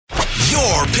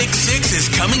Your Pick 6 is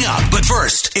coming up. But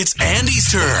first, it's Andy's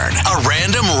turn. A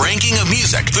random ranking of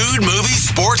music, food, movies,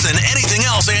 sports, and anything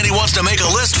else Andy wants to make a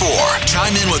list for.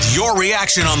 Chime in with your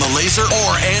reaction on the Laser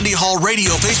or Andy Hall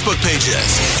Radio Facebook pages.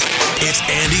 It's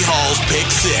Andy Hall's Pick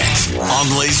 6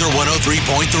 on Laser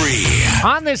 103.3.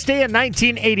 On this day in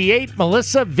 1988,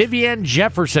 Melissa Vivian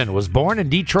Jefferson was born in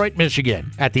Detroit,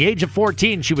 Michigan. At the age of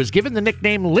 14, she was given the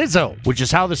nickname Lizzo, which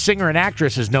is how the singer and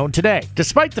actress is known today.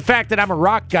 Despite the fact that I'm a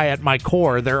rock guy at my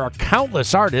core, there are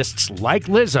countless artists like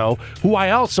Lizzo who I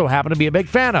also happen to be a big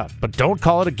fan of. But don't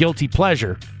call it a guilty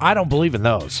pleasure. I don't believe in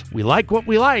those. We like what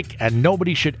we like, and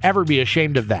nobody should ever be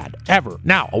ashamed of that, ever.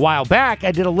 Now, a while back,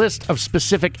 I did a list of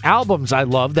specific albums I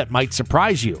love that might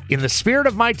surprise you. In the spirit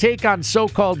of my take on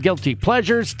so-called guilty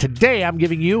pleasures, today I'm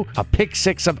giving you a pick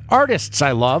 6 of artists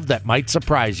I love that might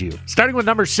surprise you. Starting with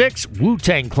number 6,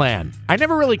 Wu-Tang Clan. I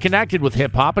never really connected with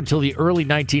hip-hop until the early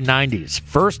 1990s.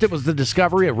 First, it was the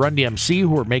discovery of Run DMC, who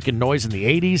were making noise in the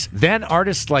 80s. Then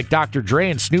artists like Dr. Dre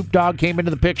and Snoop Dogg came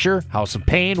into the picture, House of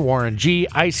Pain, Warren G,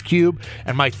 Ice Cube,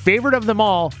 and my favorite of them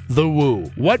all, The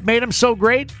Wu. What made them so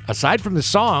great? Aside from the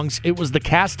songs, it was the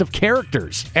cast of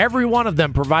characters. Every one of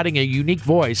them providing a unique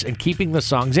voice and keeping the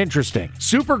songs interesting.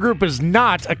 Supergroup is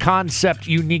not a concept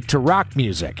unique to rock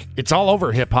music. It's all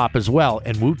over hip-hop as well,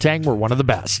 and Wu-Tang were one of the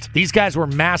best. These guys were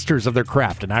masters of their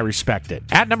craft, and I respect it.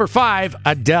 At number 5,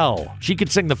 Adele. She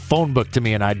could sing the phone book to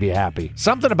me, and I'd be happy.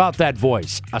 Something about that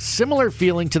voice. A similar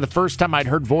feeling to the first time I'd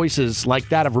heard voices like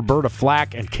that of Roberta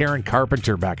Flack and Karen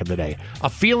Carpenter back in the day. A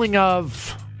feeling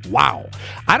of... wow.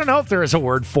 I don't know if there is a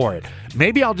word for it.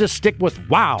 Maybe I'll just stick with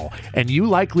wow, and you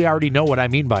likely already know what I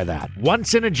mean by that.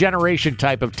 Once in a generation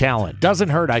type of talent. Doesn't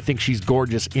hurt, I think she's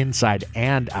gorgeous inside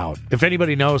and out. If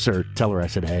anybody knows her, tell her I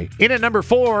said hey. In at number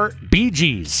 4, Bee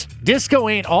Gees. Disco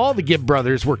ain't all the Gibb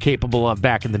brothers were capable of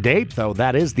back in the day, though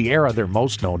that is the era they're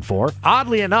most known for.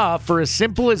 Oddly enough, for as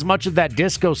simple as much of that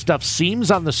disco stuff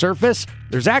seems on the surface,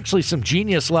 there's actually some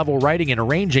genius-level writing and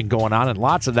arranging going on in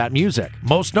lots of that music.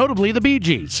 Most notably the Bee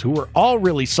Gees, who were all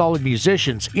really solid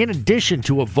musicians in addition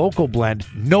to a vocal blend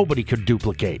nobody could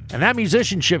duplicate. And that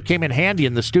musicianship came in handy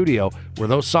in the studio where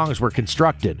those songs were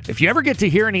constructed. If you ever get to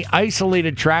hear any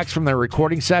isolated tracks from their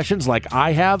recording sessions like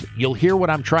I have, you'll hear what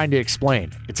I'm trying to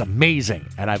explain. It's amazing,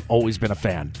 and I've always been a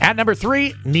fan. At number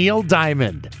 3, Neil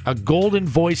Diamond, a golden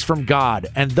voice from God.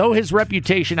 And though his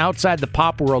reputation outside the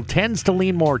pop world tends to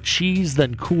lean more cheese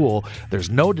than cool, there's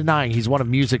no denying he's one of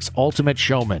music's ultimate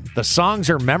showmen. The songs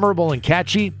are memorable and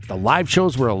catchy, the live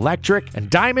shows were electric, and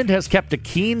Diamond has kept a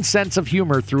keen sense of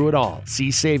humor through it all.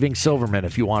 See Saving Silverman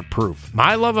if you want proof.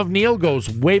 My love of Neil goes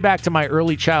way back to my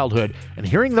early childhood, and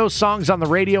hearing those songs on the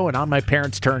radio and on my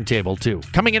parents' turntable too.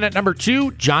 Coming in at number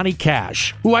 2, Johnny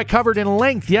Cash, who I covered in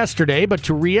length yesterday, but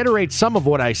to reiterate some of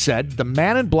what I said, the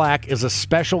Man in Black is a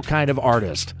special kind of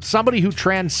artist. Somebody who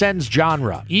transcends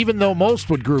genre, even though most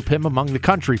would group him among the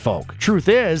country folk. Truth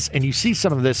is, and you see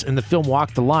some of this in the film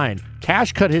Walk the Line,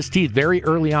 Cash cut his teeth very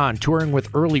early on touring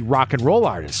with early rock and roll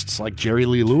artists like Jerry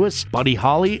Lee Lewis, Buddy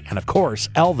Holly, and of course,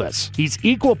 Elvis. He's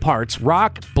equal parts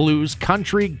rock, blues,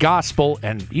 country, gospel,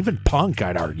 and even punk,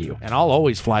 I'd argue. And I'll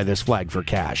always fly this flag for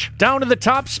Cash. Down to the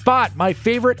top spot, my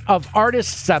favorite of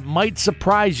artists that might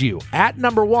surprise you. At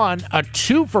number 1, a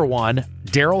 2-for-1,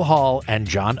 Daryl Hall and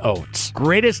John Oates.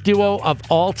 Greatest duo of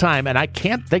all time, and I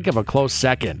can't think of a close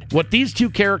second. What these two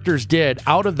characters did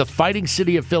out of the fighting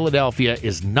city of Philadelphia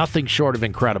is nothing short of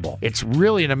incredible. It's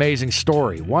really an amazing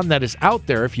story, one that is out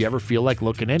there if you ever feel like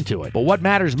looking into it. But what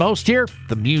matters most here?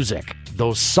 The music.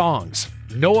 Those songs.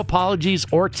 No apologies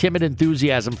or timid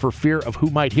enthusiasm for fear of who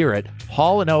might hear it.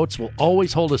 Hall & Oates will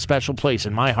always hold a special place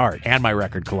in my heart and my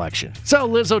record collection. So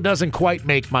Lizzo doesn't quite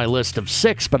make my list of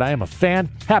 6, but I am a fan.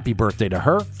 Happy birthday to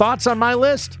her. Thoughts on my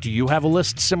list? Do you have a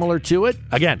list similar to it?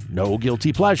 Again, no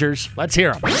guilty pleasures. Let's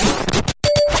hear them.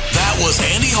 That was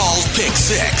Andy Hall's Pick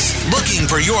 6. Looking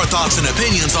for your thoughts and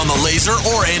opinions on the Laser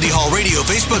or Andy Hall Radio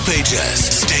Facebook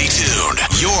pages. Stay tuned.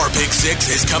 Your Pick 6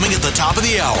 is coming at the top of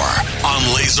the hour on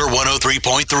Laser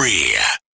 103.3.